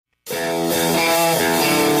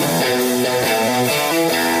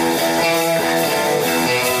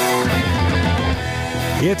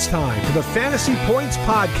It's time for the Fantasy Points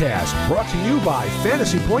Podcast, brought to you by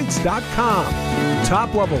FantasyPoints.com.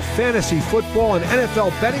 Top-level fantasy football and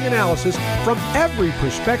NFL betting analysis from every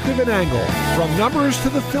perspective and angle, from numbers to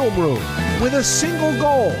the film room, with a single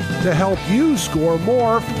goal to help you score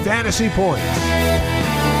more fantasy points.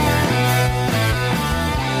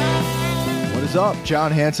 What is up?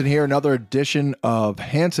 John Hansen here. Another edition of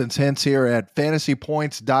Hansen's Hints here at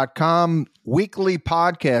FantasyPoints.com. Weekly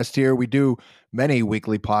podcast here. We do many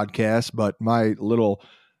weekly podcasts, but my little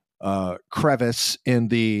crevice in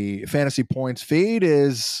the Fantasy Points feed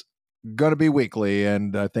is going to be weekly,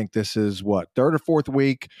 and I think this is third or fourth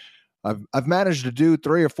week. I've managed to do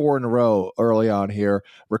 3 or 4 in a row early on here,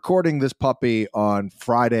 recording this puppy on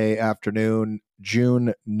Friday afternoon,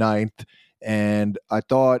 June 9th, and I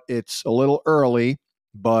thought it's a little early,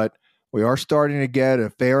 but we are starting to get a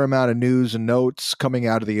fair amount of news and notes coming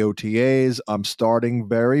out of the OTAs. I'm starting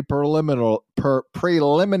very preliminarily,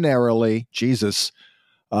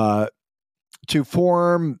 to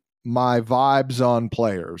form my vibes on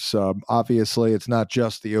players. Obviously, it's not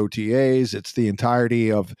just the OTAs, it's the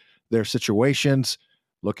entirety of their situations,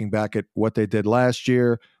 looking back at what they did last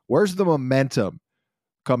year. Where's the momentum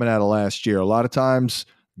coming out of last year? A lot of times,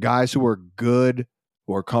 guys who are good,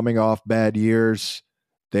 who are coming off bad years,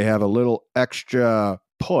 they have a little extra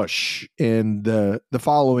push in the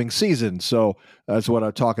following season. So that's what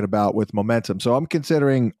I'm talking about with momentum. So I'm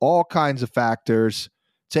considering all kinds of factors,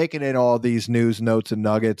 taking in all these news, notes, and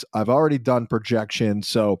nuggets. I've already done projections.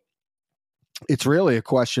 So it's really a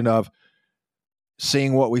question of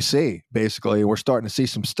seeing what we see, basically. We're starting to see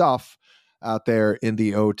some stuff out there in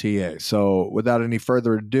the OTA. So without any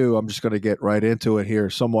further ado, I'm just going to get right into it here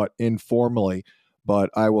somewhat informally.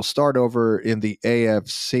 But I will start over in the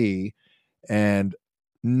AFC and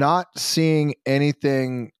not seeing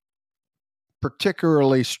anything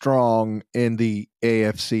particularly strong in the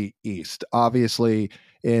AFC East. Obviously,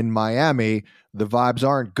 in Miami, the vibes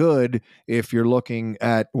aren't good if you're looking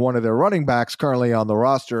at one of their running backs currently on the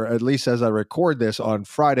roster, at least as I record this on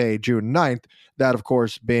Friday, June 9th. That, of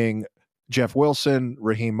course, being Jeff Wilson,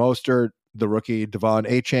 Raheem Mostert, the rookie Devon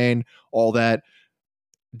Achane, all that.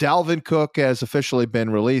 Dalvin Cook has officially been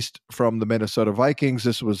released from the Minnesota Vikings.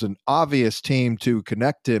 This was an obvious team to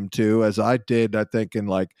connect him to, as I did, I think, in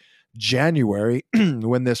January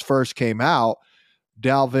when this first came out.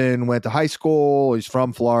 Dalvin went to high school. He's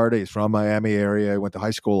from Florida. He's from Miami area. He went to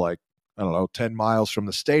high school 10 miles from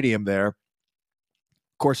the stadium there. Of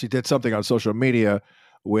course, he did something on social media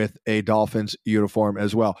with a Dolphins uniform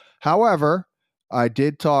as well. However, I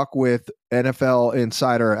did talk with NFL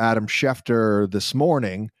insider Adam Schefter this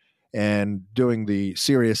morning and doing the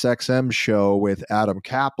SiriusXM show with Adam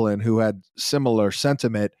Kaplan, who had similar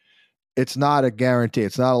sentiment. It's not a guarantee.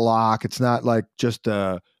 It's not a lock. It's not just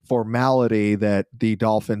a formality that the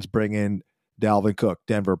Dolphins bring in Dalvin Cook.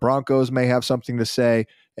 Denver Broncos may have something to say.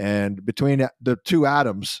 And between the two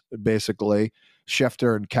Adams, basically,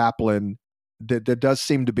 Schefter and Kaplan, there does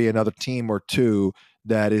seem to be another team or two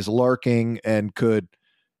that is lurking and could,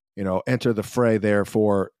 enter the fray there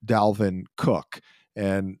for Dalvin Cook.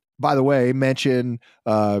 And by the way, mention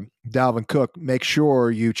Dalvin Cook. Make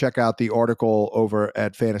sure you check out the article over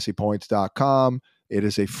at fantasypoints.com. It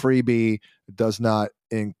is a freebie. It does not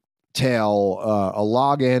entail a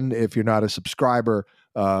login if you're not a subscriber,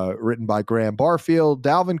 written by Graham Barfield.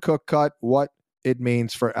 Dalvin Cook cut, what it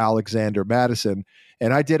means for Alexander Mattison.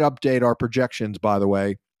 And I did update our projections, by the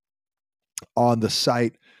way, on the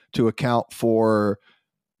site to account for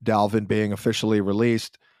Dalvin being officially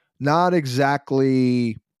released. Not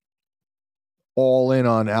exactly all in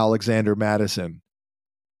on Alexander Mattison.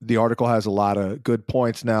 The article has a lot of good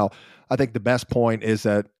points. Now, I think the best point is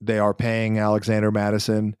that they are paying Alexander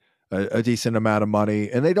Mattison a decent amount of money,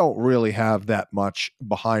 and they don't really have that much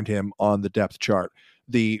behind him on the depth chart.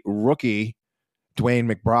 The rookie,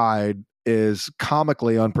 Dwayne McBride, is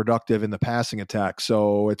comically unproductive in the passing attack.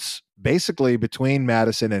 So it's basically between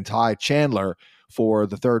Madison and Ty Chandler for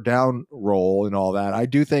the third down role and all that. I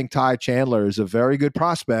do think Ty Chandler is a very good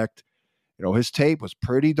prospect. His tape was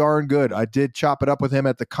pretty darn good. I did chop it up with him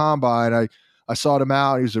at the combine. I sought him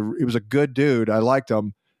out. He was a good dude. I liked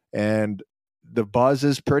him. And the buzz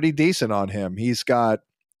is pretty decent on him. He's got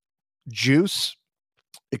juice,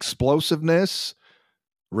 explosiveness,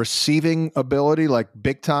 receiving ability,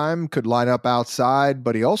 big time, could line up outside,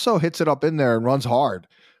 but he also hits it up in there and runs hard.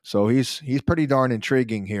 So he's pretty darn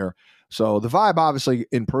intriguing here. So the vibe obviously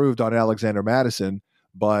improved on Alexander Mattison,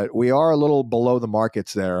 but we are a little below the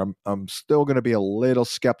markets there. I'm still going to be a little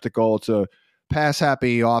skeptical. It's a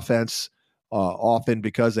pass-happy offense, often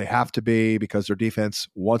because they have to be, because their defense,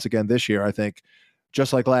 once again this year, I think,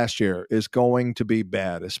 just like last year, is going to be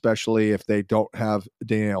bad, especially if they don't have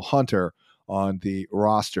Danielle Hunter on the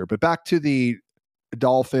roster. But back to the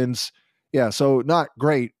Dolphins. Yeah, so not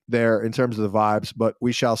great there in terms of the vibes, but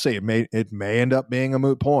we shall see. It may end up being a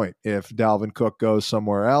moot point if Dalvin Cook goes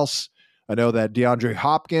somewhere else. I know that DeAndre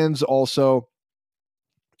Hopkins also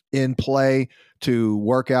in play to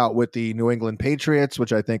work out with the New England Patriots,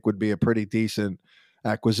 which I think would be a pretty decent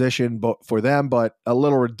acquisition for them, but a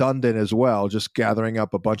little redundant as well, just gathering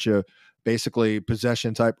up a bunch of basically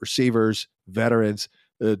possession type receivers, veterans.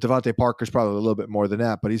 Devontae Parker's probably a little bit more than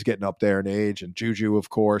that, but he's getting up there in age. And Juju, of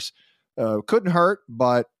course, couldn't hurt,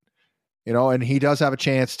 but, and he does have a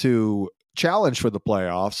chance to challenge for the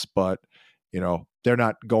playoffs, but, they're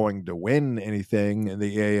not going to win anything in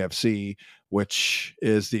the AFC, which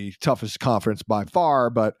is the toughest conference by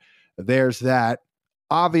far, but there's that.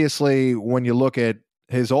 Obviously, when you look at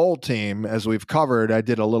his old team, as we've covered, I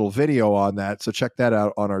did a little video on that, so check that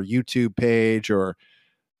out on our YouTube page, or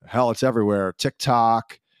hell, it's everywhere,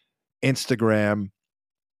 TikTok, Instagram.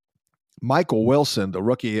 Michael Wilson, the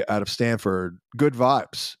rookie out of Stanford, good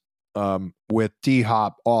vibes with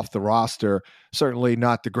D-Hop off the roster. Certainly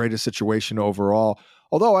not the greatest situation overall.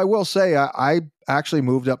 Although I will say I actually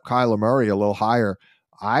moved up Kyler Murray a little higher.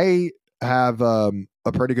 I have a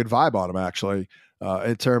pretty good vibe on him, actually,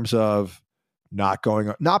 in terms of not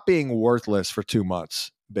being worthless for 2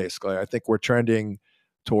 months, basically. I think we're trending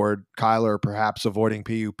toward Kyler perhaps avoiding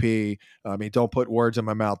PUP. I mean, don't put words in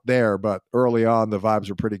my mouth there, but early on the vibes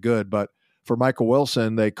were pretty good. But for Michael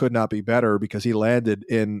Wilson, they could not be better because he landed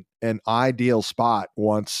in an ideal spot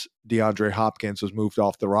once DeAndre Hopkins was moved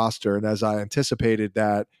off the roster. And as I anticipated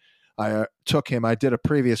that, I took him. I did a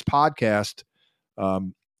previous podcast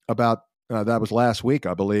about that was last week,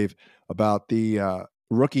 I believe, about the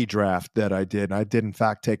rookie draft that I did. And I did, in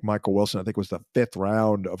fact, take Michael Wilson. I think it was the 5th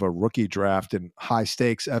round of a rookie draft in high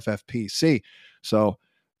stakes FFPC. So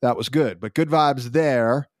that was good. But good vibes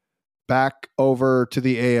there. Back over to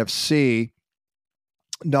the AFC.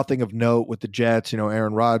 Nothing of note with the Jets.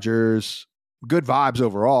 Aaron Rodgers, good vibes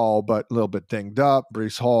overall, but a little bit dinged up.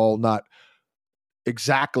 Breece Hall, not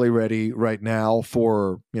exactly ready right now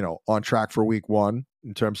for, on track for week 1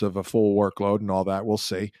 in terms of a full workload and all that. We'll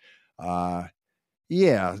see.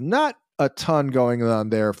 Yeah, not a ton going on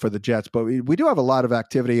there for the Jets, but we do have a lot of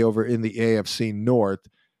activity over in the AFC North.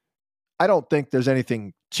 I don't think there's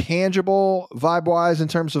anything tangible vibe-wise in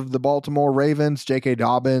terms of the Baltimore Ravens. J.K.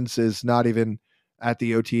 Dobbins is not even at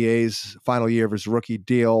the OTA's final year of his rookie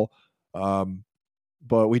deal.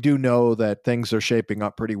 But we do know that things are shaping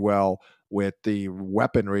up pretty well with the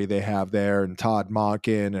weaponry they have there and Todd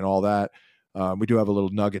Monken and all that. We do have a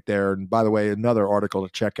little nugget there. And by the way, another article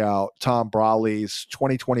to check out, Tom Brawley's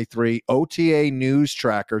 2023 OTA news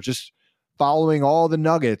tracker, just following all the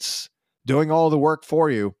nuggets, doing all the work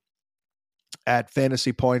for you at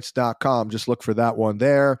fantasypoints.com. Just look for that one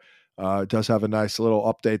there. It does have a nice little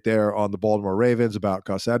update there on the Baltimore Ravens about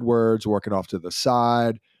Gus Edwards working off to the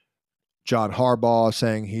side. John Harbaugh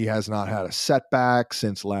saying he has not had a setback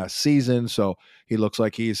since last season, so he looks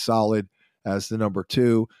like he's solid as the number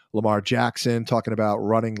 2. Lamar Jackson talking about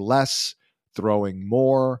running less, throwing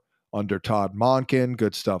more under Todd Monken.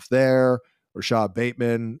 Good stuff there. Rashad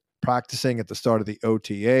Bateman practicing at the start of the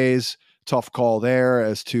OTAs. Tough call there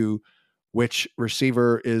as to which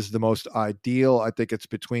receiver is the most ideal. I think it's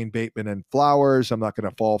between Bateman and Flowers. I'm not going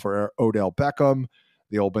to fall for Odell Beckham,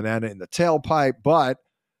 the old banana in the tailpipe, but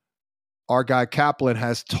our guy Kaplan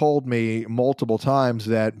has told me multiple times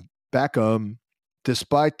that Beckham,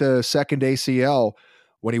 despite the second ACL,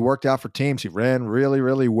 when he worked out for teams, he ran really,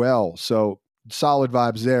 really well. So solid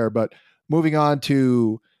vibes there. But moving on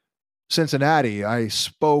to Cincinnati, I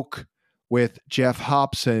spoke with Jeff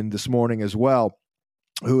Hobson this morning as well,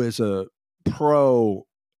 who is a pro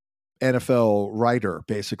NFL writer,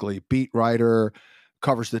 basically beat writer,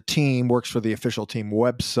 covers the team, works for the official team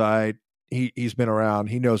website. He's been around.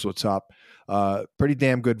 He knows what's up. Pretty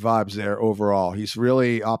damn good vibes there overall. He's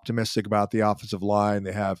really optimistic about the offensive line.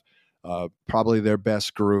 They have probably their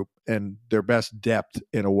best group and their best depth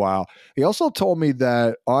in a while. He also told me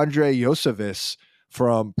that Andre Yosevis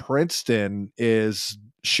from Princeton is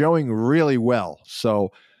showing really well.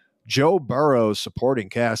 So Joe Burrow's supporting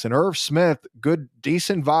cast and Irv Smith, good,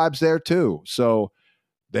 decent vibes there too. So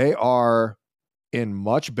they are in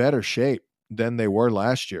much better shape than they were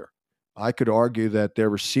last year. I could argue that their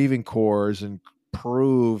receiving corps has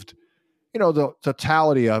improved, the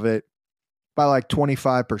totality of it by like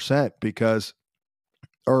 25% because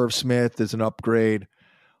Irv Smith is an upgrade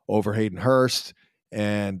over Hayden Hurst.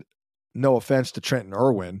 And no offense to Trenton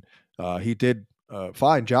Irwin. He did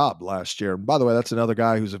fine job last year. And by the way, that's another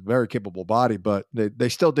guy who's a very capable body, but they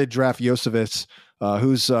still did draft Josevich,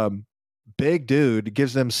 who's big dude,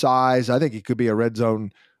 gives them size. I think he could be a red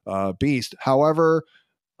zone beast. However,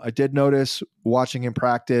 I did notice watching him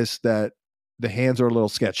practice that the hands are a little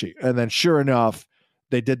sketchy. And then sure enough,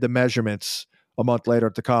 they did the measurements a month later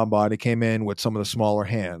at the combine. He came in with some of the smaller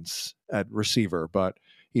hands at receiver, but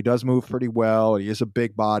he does move pretty well. He is a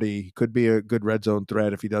big body. He could be a good red zone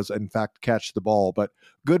threat if he does, in fact, catch the ball. But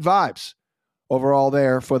good vibes overall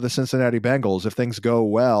there for the Cincinnati Bengals. If things go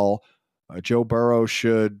well, Joe Burrow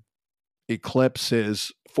should eclipse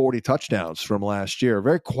his 40 touchdowns from last year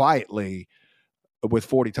very quietly with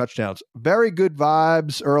 40 touchdowns. Very good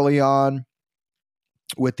vibes early on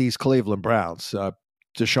with these Cleveland Browns.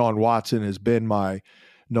 Deshaun Watson has been my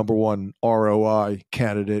number one ROI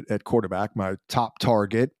candidate at quarterback, my top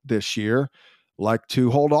target this year. Like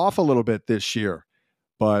to hold off a little bit this year,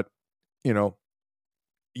 but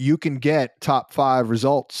you can get top 5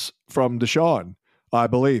 results from Deshaun, I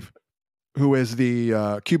believe, who is the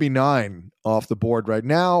QB9 off the board right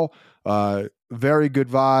now. Very good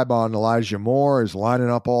vibe on Elijah Moore, is lining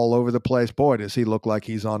up all over the place. Boy, does he look like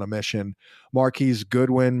he's on a mission. Marquise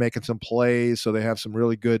Goodwin making some plays, so they have some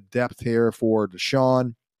really good depth here for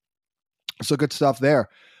Deshaun. So good stuff there.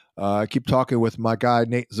 I keep talking with my guy,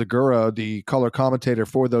 Nate Zagura, the color commentator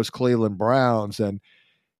for those Cleveland Browns, and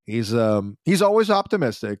he's always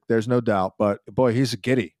optimistic. There's no doubt, but boy, he's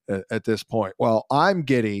giddy at this point. Well, I'm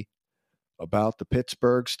giddy about the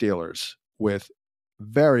Pittsburgh Steelers with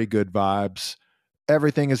very good vibes.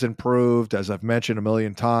 Everything is improved, as I've mentioned a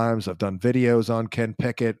million times. I've done videos on Ken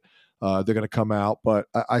Pickett. They're going to come out, but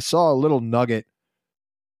I saw a little nugget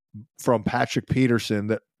from Patrick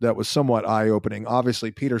Peterson that was somewhat eye-opening.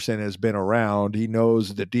 Obviously, Peterson has been around. He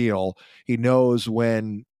knows the deal. He knows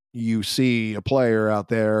when you see a player out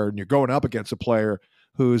there and you're going up against a player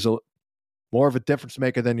who's more of a difference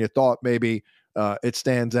maker than you thought, maybe it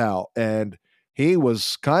stands out. And he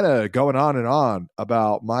was kind of going on and on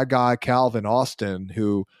about my guy, Calvin Austin,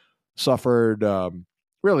 who suffered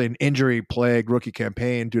really an injury-plagued rookie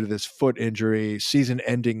campaign due to this foot injury,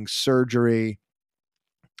 season-ending surgery.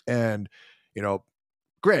 And,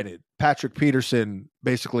 granted, Patrick Peterson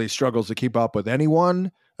basically struggles to keep up with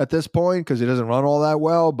anyone at this point because he doesn't run all that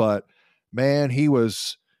well. But, man, I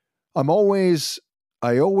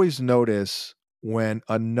always notice when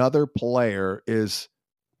another player is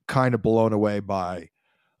kind of blown away by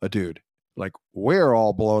a dude. Like, we're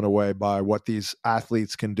all blown away by what these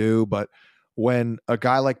athletes can do, but when a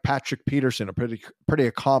guy like Patrick Peterson, a pretty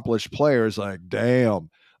accomplished player, is like, damn,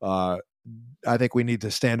 I think we need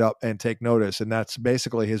to stand up and take notice. And that's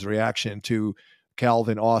basically his reaction to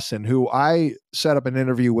Calvin Austin, who I set up an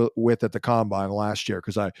interview with at the Combine last year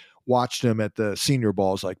because I watched him at the Senior Bowl.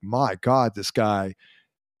 I was like, my God, this guy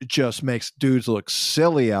just makes dudes look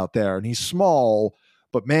silly out there. And he's small,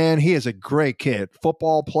 but man, he is a great kid.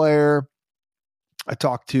 Football player. I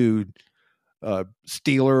talked to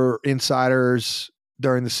Steeler insiders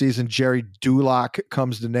during the season. Jerry Dulac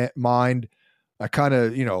comes to mind. I kind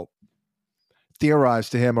of,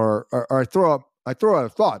 theorized to him or I throw out a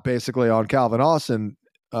thought basically on Calvin Austin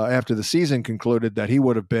after the season concluded that he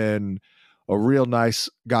would have been a real nice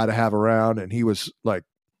guy to have around. And he was like,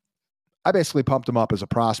 I basically pumped him up as a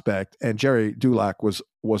prospect, and Jerry Dulac was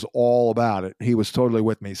all about it. He was totally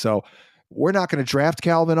with me. So we're not going to draft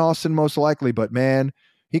Calvin Austin most likely, but man,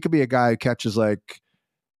 he could be a guy who catches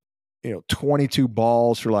 22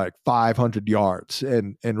 balls for like 500 yards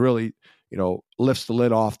and really, lifts the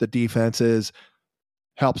lid off the defenses,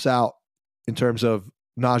 helps out in terms of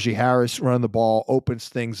Najee Harris running the ball, opens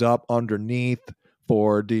things up underneath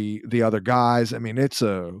for the other guys. I mean, it's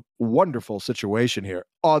a wonderful situation here.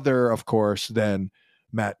 Other, of course, than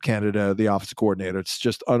Matt Canada, the offensive coordinator. It's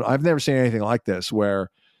just, I've never seen anything like this where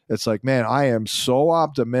it's like, man, I am so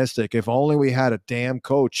optimistic. If only we had a damn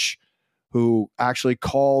coach who actually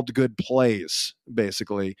called good plays,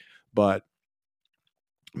 basically. But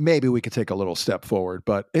maybe we could take a little step forward.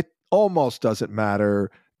 But it almost doesn't matter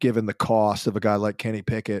given the cost of a guy like Kenny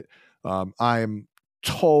Pickett. I'm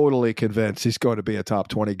totally convinced he's going to be a top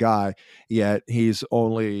 20 guy, yet he's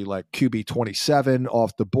only like QB 27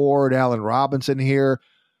 off the board. Allen Robinson here.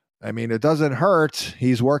 I mean, it doesn't hurt.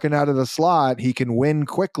 He's working out of the slot. He can win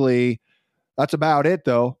quickly. That's about it,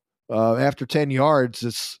 though. After 10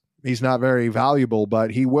 yards, he's not very valuable,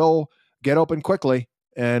 but he will get open quickly,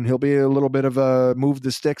 and he'll be a little bit of a move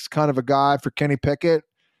the sticks kind of a guy for Kenny Pickett.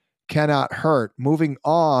 Cannot hurt. Moving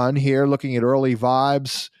on here, looking at early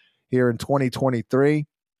vibes here in 2023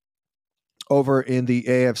 over in the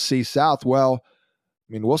AFC South. Well,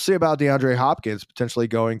 mean, we'll see about DeAndre Hopkins potentially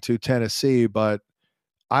going to Tennessee, but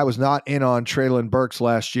I was not in on Treylon Burks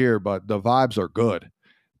last year, but the vibes are good.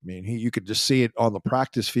 I mean, you could just see it on the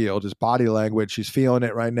practice field, his body language. He's feeling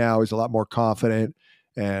it right now. He's a lot more confident.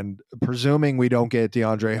 And presuming we don't get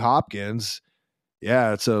DeAndre Hopkins,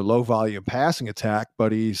 yeah, it's a low volume passing attack,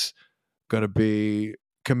 but he's going to be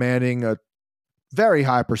commanding a very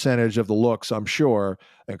high percentage of the looks, I'm sure.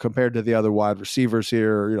 And compared to the other wide receivers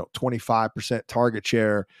here, 25% target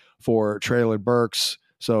share for Treylon Burks.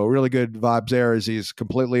 So really good vibes there as he's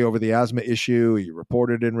completely over the asthma issue. He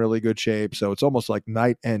reported in really good shape. So it's almost like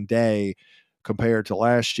night and day compared to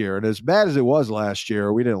last year. And as bad as it was last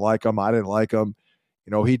year, we didn't like him. I didn't like him.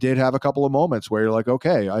 He did have a couple of moments where you're like,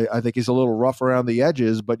 okay, I think he's a little rough around the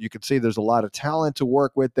edges, but you can see there's a lot of talent to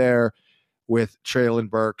work with there with Treylon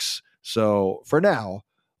Burks. So for now,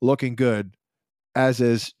 looking good, as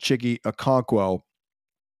is Chiggy Okonkwo.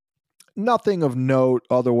 Nothing of note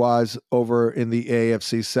otherwise over in the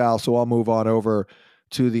AFC South, so I'll move on over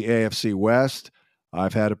to the AFC West.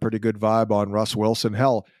 I've had a pretty good vibe on Russ Wilson.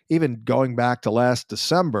 Hell, even going back to last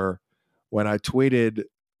December when I tweeted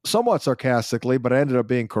somewhat sarcastically, but I ended up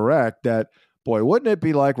being correct, that, boy, wouldn't it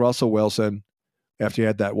be like Russell Wilson after you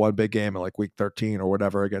had that one big game in like week 13 or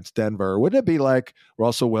whatever against Denver? Wouldn't it be like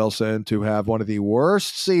Russell Wilson to have one of the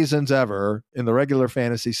worst seasons ever in the regular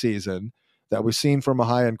fantasy season that we've seen from a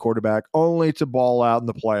high-end quarterback, only to ball out in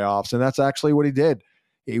the playoffs? And that's actually what he did.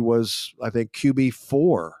 He was, I think,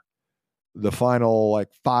 QB4 the final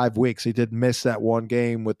 5 weeks. He did miss that one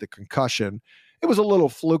game with the concussion. It was a little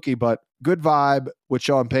fluky, but good vibe with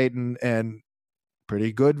Sean Payton and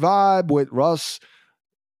pretty good vibe with Russ.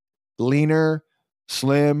 Leaner,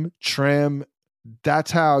 slim, trim.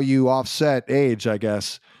 That's how you offset age, I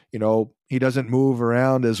guess. He doesn't move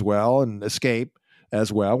around as well and escape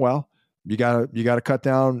as well. Well, you gotta cut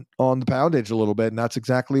down on the poundage a little bit, and that's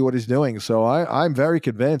exactly what he's doing. So I'm very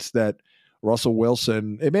convinced that Russell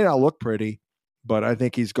Wilson, it may not look pretty, but I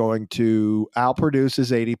think he's going to outproduce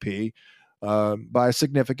his ADP by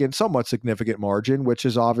a somewhat significant margin, which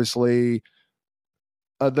is obviously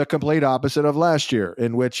the complete opposite of last year,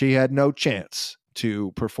 in which he had no chance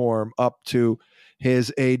to perform up to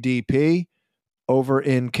his ADP. Over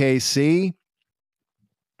in KC,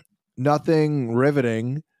 nothing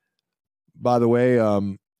riveting. By the way,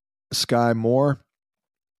 Sky Moore,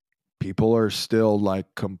 people are still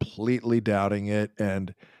completely doubting it.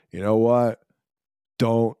 And you know what?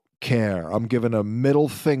 Don't care. I'm giving a middle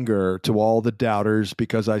finger to all the doubters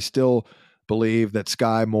because I still believe that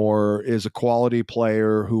Sky Moore is a quality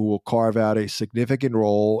player who will carve out a significant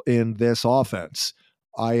role in this offense.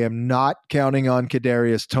 I am not counting on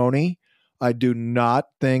Kadarius Toney. I do not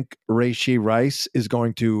think Rashee Rice is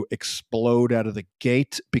going to explode out of the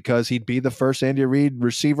gate because he'd be the first Andy Reid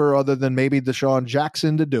receiver other than maybe Deshaun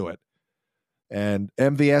Jackson to do it. And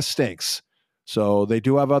MVS stinks. So they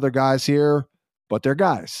do have other guys here, but they're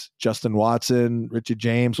guys. Justin Watson, Richie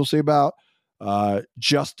James. We'll see about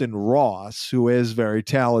Justin Ross, who is very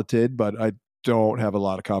talented, but I don't have a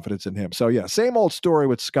lot of confidence in him. So yeah, same old story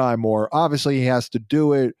with Sky Moore. Obviously, he has to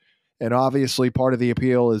do it. And obviously, part of the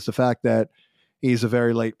appeal is the fact that he's a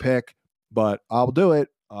very late pick, but I'll do it.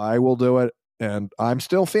 I will do it. And I'm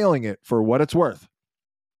still feeling it for what it's worth.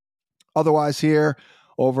 Otherwise, here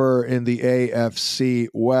over in the AFC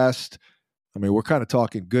West, I mean, we're kind of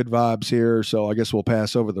talking good vibes here. So I guess we'll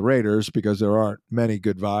pass over the Raiders because there aren't many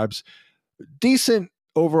good vibes. Decent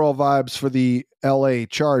overall vibes for the LA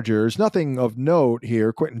Chargers. Nothing of note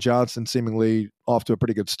here. Quentin Johnson seemingly off to a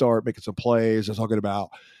pretty good start, making some plays. They're talking about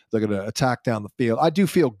they're going to attack down the field. I do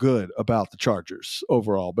feel good about the Chargers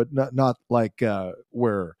overall, but not like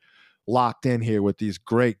we're locked in here with these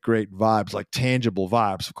great vibes, like tangible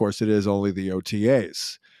vibes. Of course, it is only the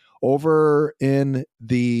OTAs. Over in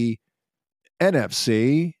the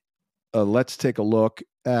NFC, let's take a look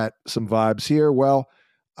at some vibes here. Well,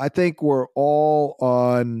 I think we're all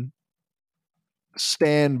on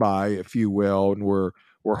standby, if you will, and we're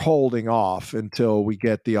holding off until we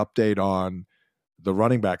get the update on the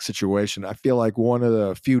running back situation. I feel like one of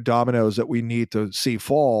the few dominoes that we need to see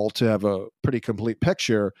fall to have a pretty complete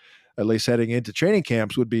picture, at least heading into training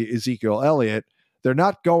camps, would be Ezekiel Elliott. They're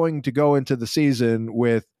not going to go into the season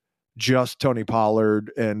with just Tony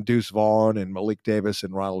Pollard and Deuce Vaughn and Malik Davis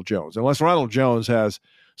and Ronald Jones, unless Ronald Jones has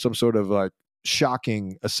some sort of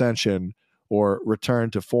shocking ascension or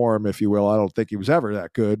return to form, if you will. I don't think he was ever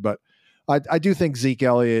that good, but I do think Zeke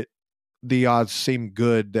Elliott, the odds seem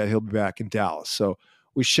good that he'll be back in Dallas. So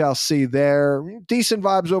we shall see there. Decent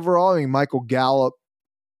vibes overall. I mean, Michael Gallup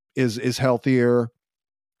is healthier.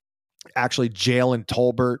 Actually, Jalen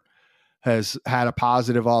Tolbert has had a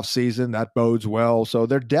positive offseason. That bodes well. So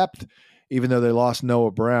their depth, even though they lost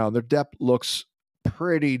Noah Brown, their depth looks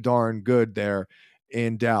pretty darn good there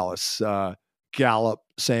in Dallas. Gallup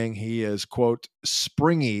saying he is, quote,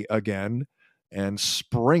 springy again. And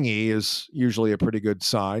springy is usually a pretty good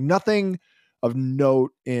sign. Nothing of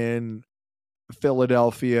note in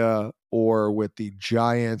Philadelphia or with the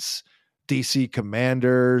Giants, DC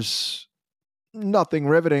Commanders. Nothing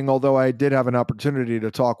riveting, although I did have an opportunity to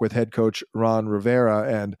talk with head coach Ron Rivera,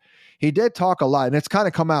 and he did talk a lot, and it's kind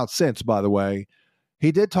of come out since, by the way.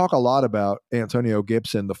 He did talk a lot about Antonio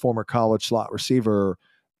Gibson, the former college slot receiver,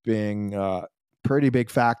 being a pretty big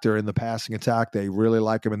factor in the passing attack. They really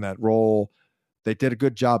like him in that role. They did a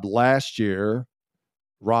good job last year.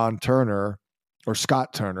 Ron Turner, or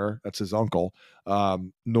Scott Turner, that's his uncle,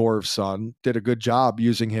 Norv's son, did a good job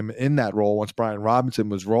using him in that role once Brian Robinson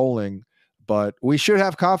was rolling. But we should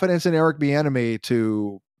have confidence in Eric Bieniemy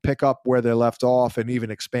to pick up where they left off and even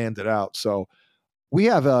expand it out. So we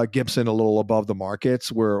have Gibson a little above the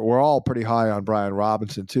markets. We're all pretty high on Brian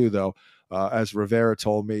Robinson too, though. As Rivera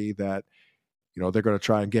told me that, they're going to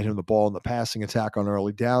try and get him the ball in the passing attack on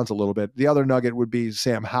early downs a little bit. The other nugget would be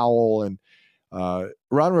Sam Howell, and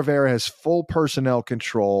Ron Rivera has full personnel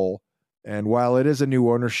control. And while it is a new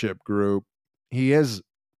ownership group, he is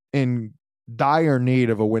in dire need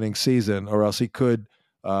of a winning season, or else he could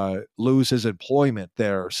lose his employment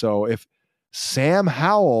there. So if Sam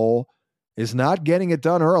Howell is not getting it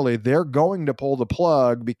done early, they're going to pull the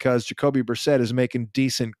plug, because Jacoby Brissett is making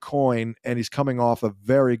decent coin and he's coming off a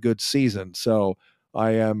very good season. So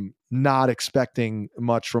I am not expecting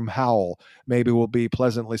much from Howell. Maybe we'll be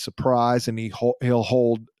pleasantly surprised and he'll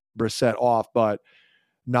hold Brissett off, but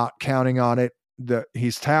not counting on it.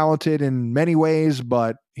 He's talented in many ways,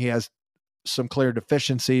 but he has some clear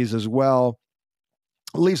deficiencies as well.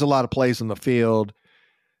 Leaves a lot of plays on the field.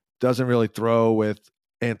 Doesn't really throw with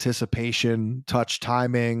anticipation, touch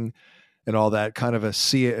timing, and all that. Kind of a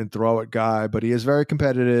see it and throw it guy, but he is very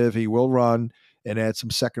competitive. He will run and add some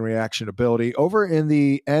second reaction ability. Over in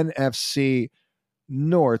the NFC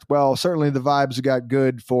North, well, certainly the vibes got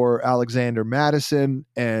good for Alexander Madison,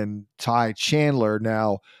 and Ty Chandler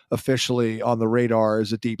now officially on the radar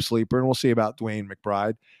as a deep sleeper, and we'll see about Dwayne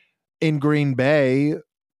McBride. In Green Bay,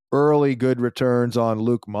 early good returns on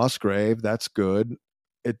Luke Musgrave. That's good.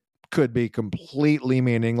 It could be completely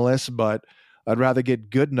meaningless, but I'd rather get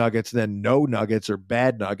good nuggets than no nuggets or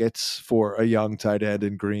bad nuggets for a young tight end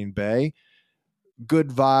in Green Bay. Good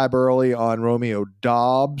vibe early on Romeo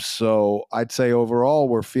Doubs. So I'd say overall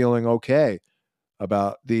we're feeling okay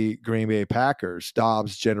about the Green Bay Packers.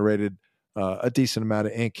 Doubs generated a decent amount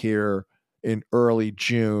of ink here in early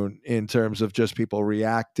June in terms of just people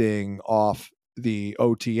reacting off the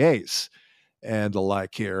OTAs and the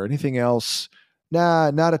like here. Anything else? Nah,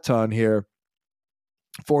 not a ton here.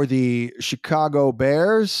 For the Chicago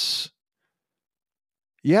Bears,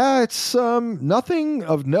 yeah, it's nothing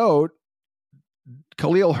of note.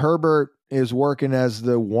 Khalil Herbert is working as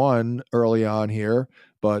the one early on here,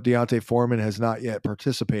 but Deontay Foreman has not yet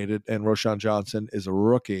participated, and Roshan Johnson is a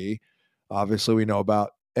rookie. Obviously, we know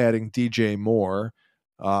about adding DJ Moore.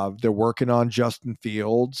 They're working on Justin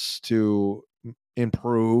Fields to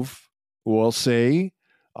improve. We'll see.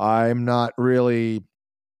 I'm not really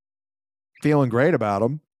feeling great about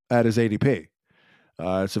him at his ADP.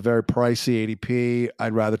 It's a very pricey ADP.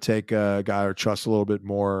 I'd rather take a guy or trust a little bit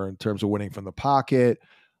more in terms of winning from the pocket,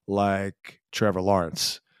 like Trevor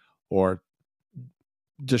Lawrence or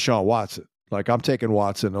Deshaun Watson. Like, I'm taking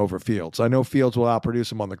Watson over Fields. I know Fields will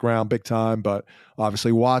outproduce him on the ground big time, but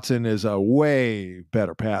obviously Watson is a way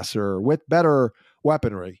better passer with better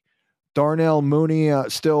weaponry. Darnell Mooney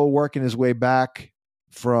still working his way back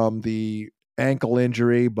from the ankle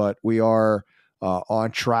injury, but we are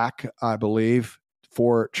on track, I believe,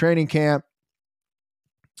 for training camp.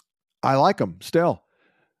 I like him still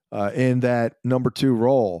in that number 2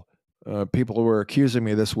 role. People were accusing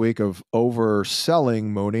me this week of overselling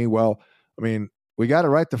Mooney. Well, I mean, we got it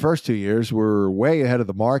right the first 2 years. We're way ahead of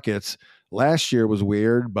the markets. Last year was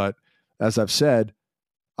weird, but as I've said,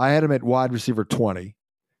 I had him at wide receiver 20.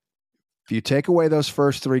 If you take away those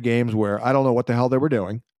first 3 games where I don't know what the hell they were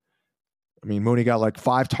doing, I mean, Mooney got like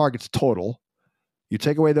 5 targets total. You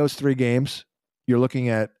take away those 3 games, you're looking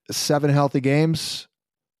at 7 healthy games,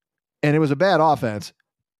 and it was a bad offense.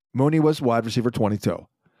 Mooney was wide receiver 22.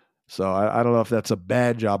 So I don't know if that's a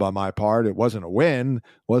bad job on my part. It wasn't a win,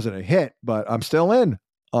 wasn't a hit, but I'm still in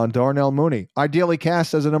on Darnell Mooney. Ideally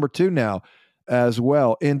cast as a number 2 now as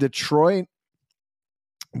well. In Detroit,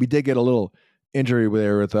 we did get a little injury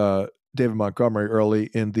there with David Montgomery early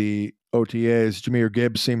in the OTAs. Jahmyr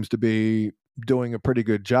Gibbs seems to be doing a pretty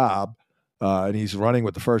good job. and he's running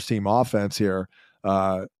with the first team offense here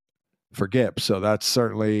for Gibbs. So that's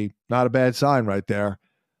certainly not a bad sign right there.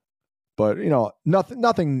 But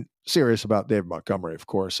nothing serious about David Montgomery. Of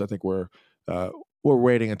course, I think we're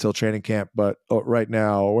waiting until training camp. But right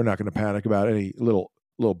now, we're not going to panic about any little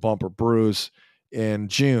bump or bruise in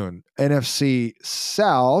June. NFC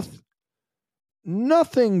South,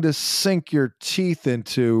 nothing to sink your teeth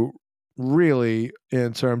into really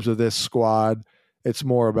in terms of this squad. It's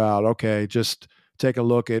more about, okay, just take a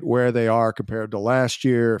look at where they are compared to last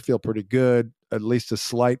year. Feel pretty good, at least a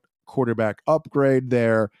slight quarterback upgrade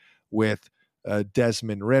there with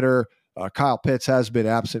Desmond Ridder. Kyle Pitts has been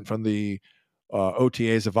absent from the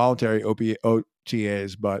OTAs, the voluntary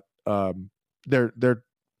OTAs, but they're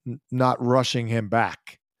not rushing him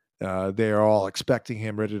back. They are all expecting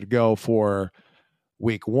him ready to go for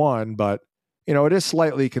week 1, but it is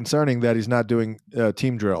slightly concerning that he's not doing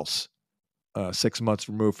team drills 6 months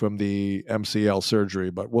removed from the MCL surgery,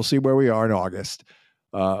 but we'll see where we are in August.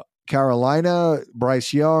 Carolina,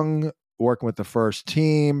 Bryce Young working with the first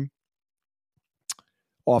team,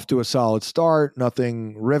 off to a solid start.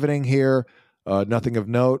 Nothing riveting here, nothing of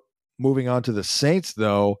note. Moving on to the Saints,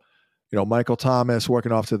 though, Michael Thomas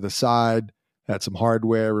working off to the side, had some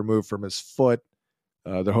hardware removed from his foot.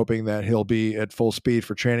 They're hoping that he'll be at full speed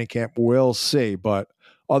for training camp. We'll see. But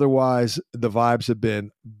otherwise, the vibes have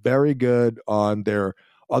been very good on their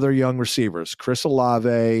other young receivers, Chris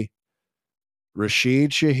Olave,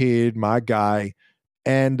 Rashid Shaheed, my guy,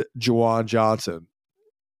 and Juwan Johnson.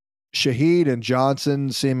 Shaheed and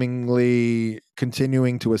Johnson seemingly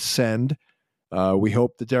continuing to ascend. We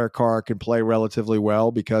hope that Derek Carr can play relatively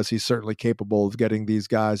well because he's certainly capable of getting these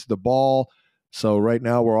guys the ball. So right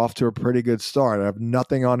now we're off to a pretty good start. I have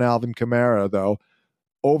nothing on Alvin Kamara, though.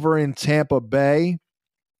 Over in Tampa Bay,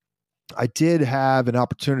 I did have an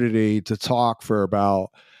opportunity to talk for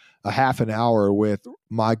about a half an hour with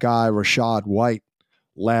my guy Rachaad White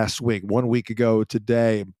last week, 1 week ago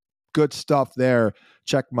today. Good stuff there.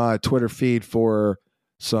 Check my Twitter feed for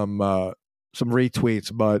some retweets.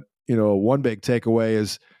 But, one big takeaway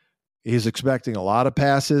is he's expecting a lot of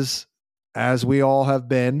passes, as we all have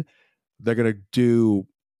been. They're going to do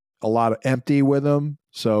a lot of empty with him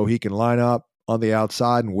so he can line up on the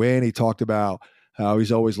outside and win. He talked about how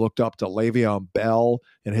he's always looked up to Le'Veon Bell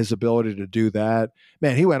and his ability to do that.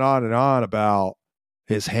 Man, he went on and on about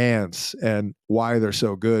his hands and why they're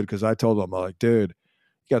so good, because I told him, I'm like, dude,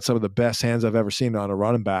 you got some of the best hands I've ever seen on a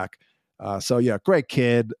running back. So, yeah, great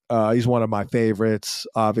kid. He's one of my favorites,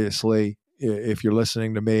 obviously, if you're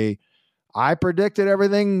listening to me. I predicted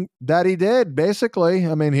everything that he did, basically.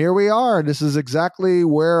 I mean, here we are. This is exactly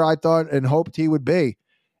where I thought and hoped he would be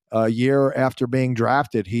a year after being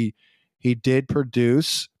drafted. He did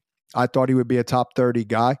produce. I thought he would be a top 30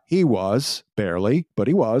 guy. He was, barely, but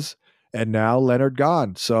he was. And now Leonard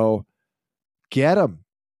gone. So get him.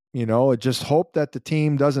 Just hope that the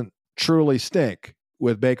team doesn't truly stink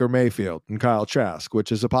with Baker Mayfield and Kyle Trask,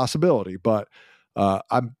 which is a possibility. But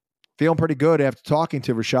I'm feeling pretty good after talking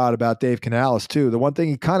to Rashad about Dave Canales, too. The one thing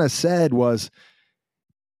he kind of said was,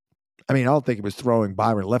 I don't think he was throwing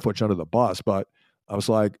Byron Leftwich under the bus, but I was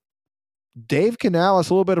like, Dave Canales,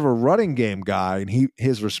 a little bit of a running game guy. And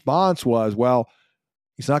his response was, well,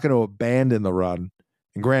 he's not going to abandon the run.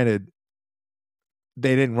 And granted,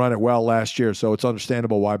 they didn't run it well last year, so it's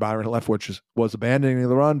understandable why Byron Leftwich was abandoning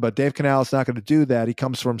the run. But Dave Canales is not going to do that. He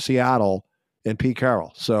comes from Seattle and Pete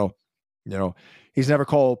Carroll. So, he's never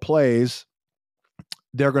called plays.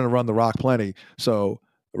 They're going to run the rock plenty. So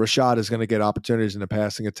Rashad is going to get opportunities in the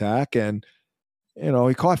passing attack. And,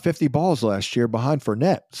 he caught 50 balls last year behind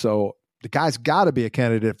Fournette. So the guy's got to be a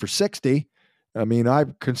candidate for 60. I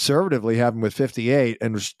conservatively have him with 58,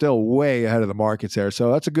 and we're still way ahead of the markets there.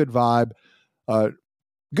 So that's a good vibe.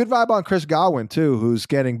 Good vibe on Chris Godwin, too, who's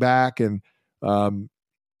getting back and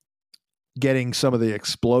getting some of the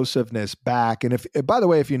explosiveness back. And by the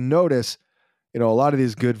way, if you notice, a lot of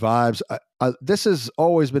these good vibes, this has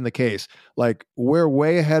always been the case. Like, we're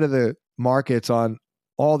way ahead of the markets on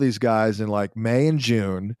all these guys in like May and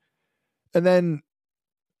June. And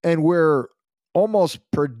we're almost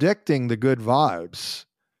predicting the good vibes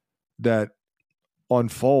that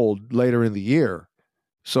unfold later in the year.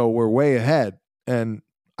 So we're way ahead, and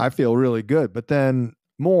I feel really good. But then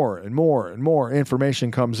more and more and more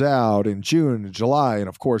information comes out in June and July, and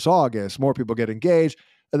of course August. More people get engaged,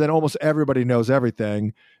 and then almost everybody knows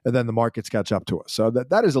everything, and then the markets catch up to us. So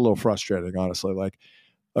that is a little frustrating, honestly. Like,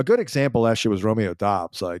 a good example last year was Romeo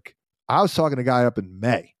Doubs. Like, I was talking to a guy up in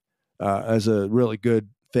May as a really good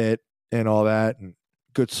fit and all that, and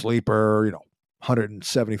good sleeper,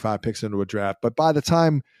 175 picks into a draft. But by the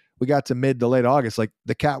time we got to mid to late August, like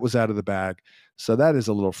the cat was out of the bag. So that is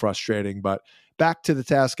a little frustrating. But back to the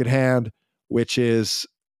task at hand, which is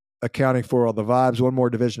accounting for all the vibes. One more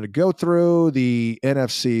division to go through, the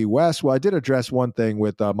NFC West. Well, I did address one thing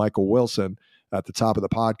with Michael Wilson at the top of the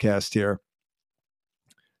podcast here.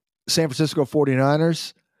 San Francisco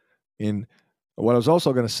 49ers. And what I was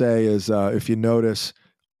also going to say is if you notice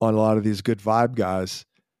on a lot of these good vibe guys,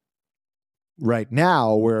 right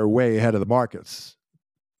now we're way ahead of the markets.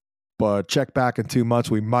 But check back in 2 months,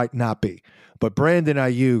 we might not be. But Brandon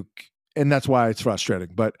Ayuk, and that's why it's frustrating.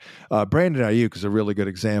 But Brandon Ayuk is a really good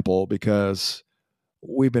example because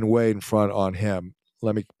we've been way in front on him.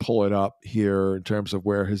 Let me pull it up here in terms of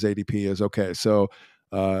where his ADP is. Okay, so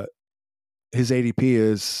his ADP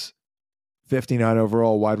is 59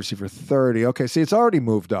 overall, wide receiver 30. Okay, see, it's already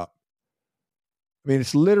moved up. I mean,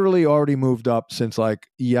 it's literally already moved up since like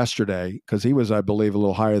yesterday because he was, I believe, a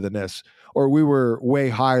little higher than this. Or we were way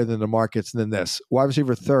higher than the markets than this. Wide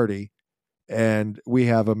receiver 30, and we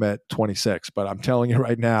have him at 26. But I'm telling you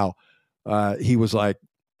right now, he was like,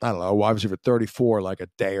 I don't know, wide receiver 34 like a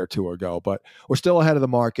day or two ago. But we're still ahead of the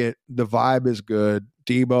market. The vibe is good.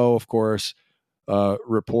 Debo, of course,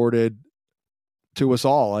 reported to us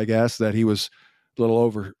all, I guess, that he was a little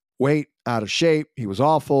overweight, out of shape. He was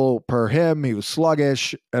awful per him. He was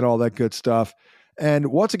sluggish and all that good stuff.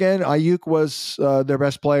 And once again, Ayuk was their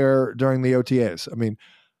best player during the OTAs. I mean,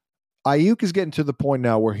 Ayuk is getting to the point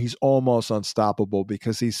now where he's almost unstoppable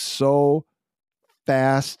because he's so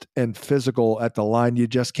fast and physical at the line. You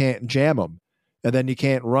just can't jam him. And then you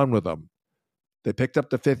can't run with him. They picked up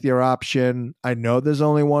the 5th-year option. I know there's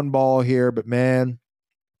only one ball here, but man,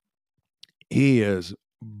 he is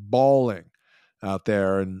balling out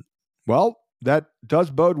there. And, well, that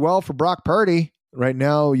does bode well for Brock Purdy. Right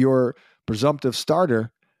now, your presumptive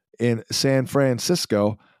starter in San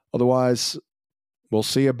Francisco. Otherwise, we'll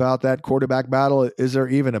see about that quarterback battle. Is there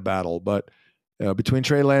even a battle? But between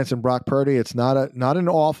Trey Lance and Brock Purdy, it's not an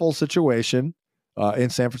awful situation in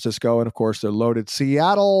San Francisco. And, of course, they're loaded.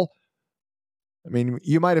 Seattle, I mean,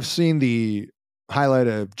 you might have seen the highlight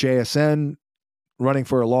of JSN running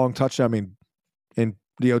for a long touchdown. I mean, in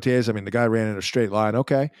the OTAs, I mean, the guy ran in a straight line.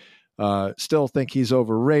 Okay. Still think he's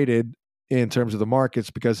overrated in terms of the markets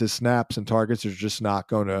because his snaps and targets are just not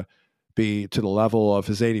going to be to the level of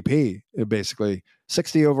his ADP. Basically,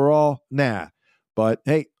 60 overall, nah. But,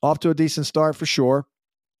 hey, off to a decent start for sure.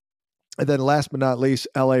 And then last but not least,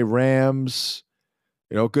 LA Rams,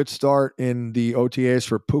 good start in the OTAs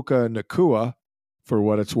for Puka Nacua, for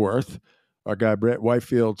what it's worth. Our guy Brett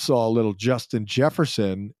Whitefield saw a little Justin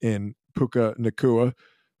Jefferson in Puka Nacua,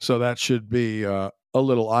 so that should be a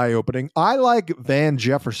little eye-opening. I like Van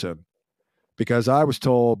Jefferson because I was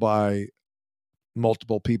told by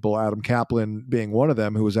multiple people, Adam Kaplan being one of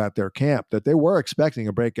them, who was at their camp, that they were expecting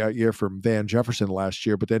a breakout year from Van Jefferson last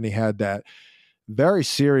year, but then he had that very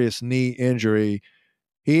serious knee injury.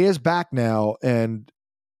 He is back now, and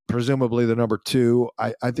presumably the number 2.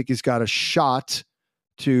 I think he's got a shot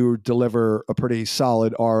to deliver a pretty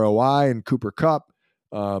solid ROI, and Cooper Kupp,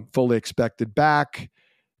 fully expected back.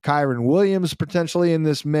 Kyron Williams potentially in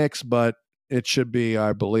this mix, but it should be,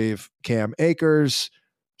 I believe, Cam Akers.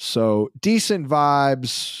 So decent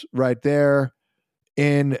vibes right there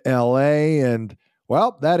in LA. And,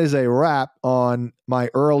 well, that is a wrap on my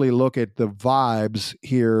early look at the vibes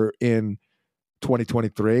here in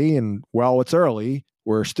 2023. And, well, it's early.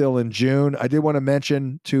 We're still in June. I did want to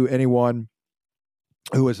mention to anyone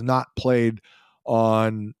who has not played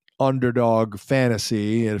on Underdog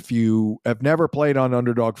Fantasy, and if you have never played on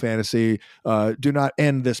Underdog Fantasy, do not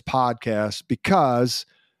end this podcast, because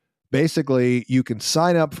basically you can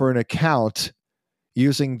sign up for an account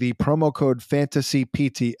using the promo code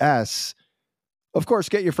FANTASYPTS. Of course,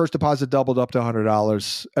 get your first deposit doubled up to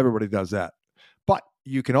 $100. Everybody does that. But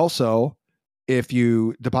you can also, if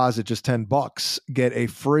you deposit just $10, get a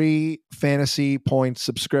free fantasy points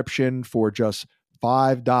subscription for just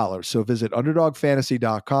 $5. So visit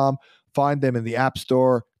underdogfantasy.com, find them in the App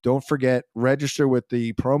Store. Don't forget, register with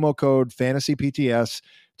the promo code FANTASYPTS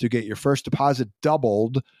to get your first deposit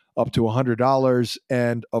doubled up to $100.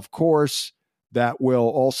 And of course, that will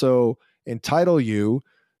also entitle you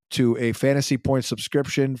to a fantasy point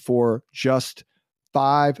subscription for just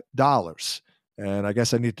 $5. And I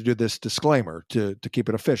guess I need to do this disclaimer to keep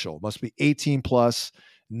it official. It must be 18 plus,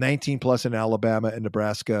 19 plus in Alabama and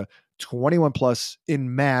Nebraska, 21 plus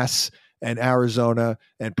in Mass and Arizona,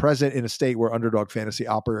 and present in a state where Underdog Fantasy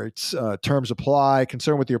operates. Terms apply.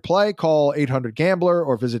 Concerned with your play? Call 800-GAMBLER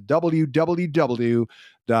or visit www.underdogfantasy.com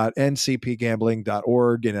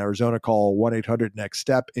www.ncpgambling.org. In Arizona, call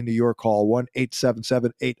 1-800-NEXT-STEP. In New York, call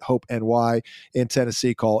 1-877-8-HOPE-NY. In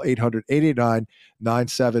Tennessee, call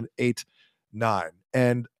 800-889-9789.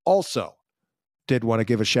 And also, did want to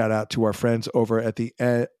give a shout out to our friends over at the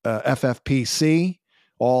FFPC.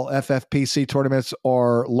 All FFPC tournaments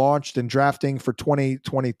are launched and drafting for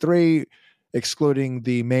 2023, excluding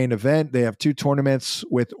the main event. They have 2 tournaments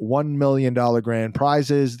with $1 million grand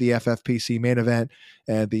prizes, the FFPC main event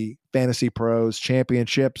and the Fantasy Pros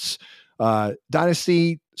Championships.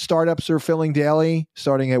 Dynasty startups are filling daily,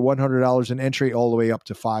 starting at $100 an entry all the way up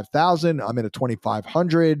to $5,000. I'm in a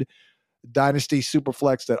 $2,500 Dynasty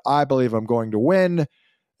Superflex that I believe I'm going to win.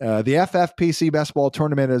 The FFPC Best Ball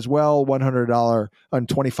Tournament as well, $100 and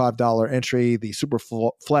 $25 entry. The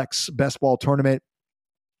Superflex Best Ball Tournament,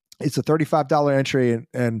 it's a $35 entry,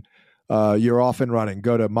 and you're off and running.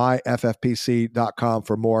 Go to myffpc.com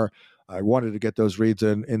for more. I wanted to get those reads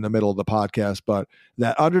in the middle of the podcast, but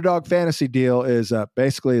that Underdog Fantasy deal is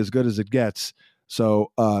basically as good as it gets.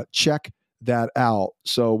 So check that out.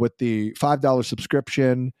 So with the $5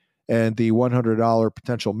 subscription and the $100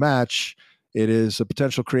 potential match, it is a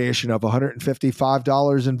potential creation of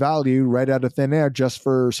 $155 in value right out of thin air just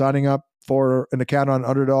for signing up for an account on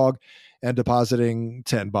Underdog and depositing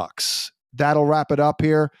 $10. That'll wrap it up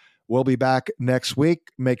here. We'll be back next week.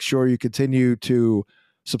 Make sure you continue to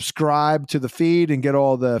subscribe to the feed and get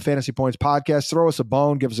all the Fantasy Points podcasts. Throw us a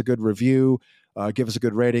bone, give us a good review, give us a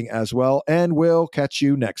good rating as well, and we'll catch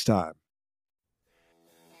you next time.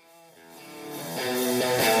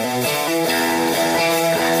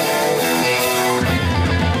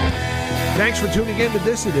 Thanks for tuning in to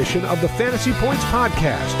this edition of the Fantasy Points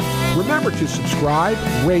Podcast. Remember to subscribe,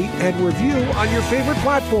 rate, and review on your favorite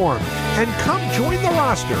platform. And come join the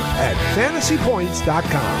roster at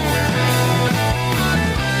fantasypoints.com.